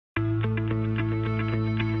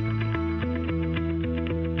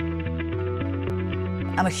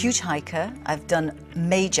I'm a huge hiker. I've done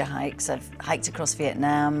major hikes. I've hiked across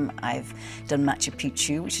Vietnam. I've done Machu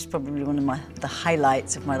Picchu, which is probably one of the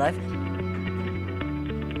highlights of my life.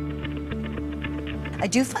 I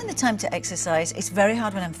do find the time to exercise. It's very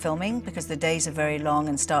hard when I'm filming because the days are very long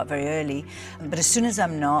and start very early. But as soon as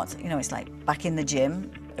I'm not, you know, it's like back in the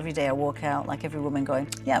gym. Every day I walk out like every woman going,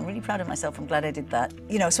 yeah, I'm really proud of myself. I'm glad I did that.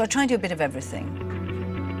 You know, so I try and do a bit of everything.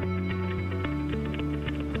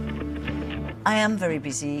 I am very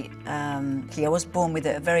busy. I was born with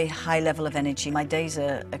a very high level of energy. My days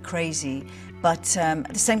are crazy, but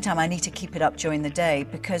at the same time I need to keep it up during the day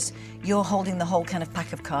because you're holding the whole kind of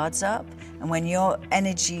pack of cards up, and when your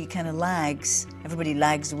energy kind of lags, everybody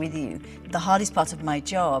lags with you. The hardest part of my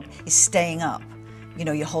job is staying up. You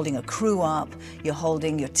know, you're holding a crew up, you're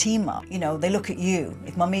holding your team up. You know, they look at you.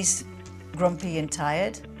 If mummy's grumpy and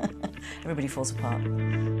tired, everybody falls apart.